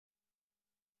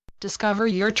Discover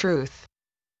your truth.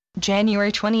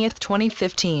 January 20th,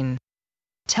 2015.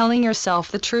 Telling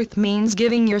yourself the truth means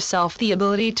giving yourself the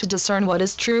ability to discern what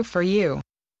is true for you.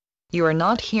 You are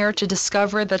not here to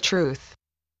discover the truth.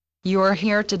 You are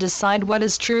here to decide what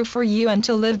is true for you and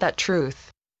to live that truth.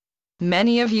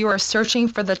 Many of you are searching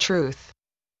for the truth.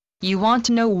 You want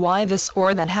to know why this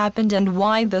or that happened and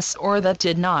why this or that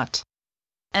did not.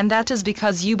 And that is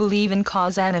because you believe in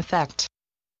cause and effect.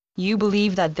 You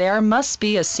believe that there must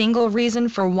be a single reason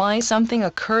for why something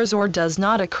occurs or does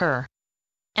not occur.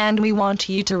 And we want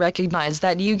you to recognize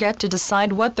that you get to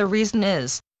decide what the reason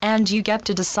is, and you get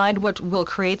to decide what will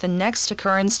create the next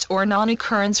occurrence or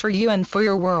non-occurrence for you and for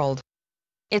your world.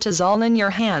 It is all in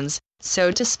your hands,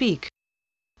 so to speak.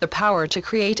 The power to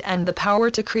create and the power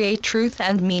to create truth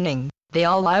and meaning, they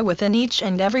all lie within each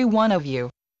and every one of you.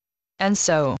 And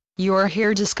so, you are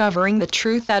here discovering the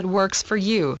truth that works for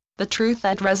you, the truth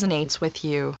that resonates with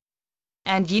you.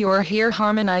 And you are here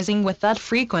harmonizing with that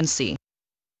frequency.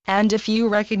 And if you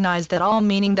recognize that all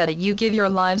meaning that you give your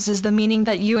lives is the meaning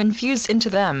that you infuse into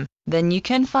them, then you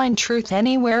can find truth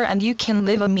anywhere and you can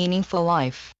live a meaningful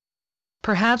life.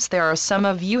 Perhaps there are some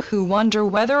of you who wonder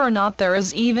whether or not there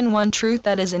is even one truth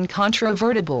that is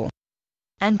incontrovertible.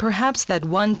 And perhaps that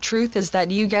one truth is that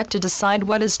you get to decide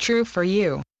what is true for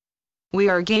you. We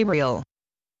are Gabriel.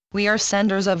 We are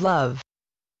senders of love.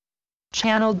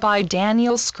 Channeled by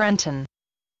Daniel Screnton.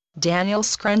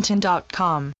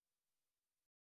 DanielScrenton.com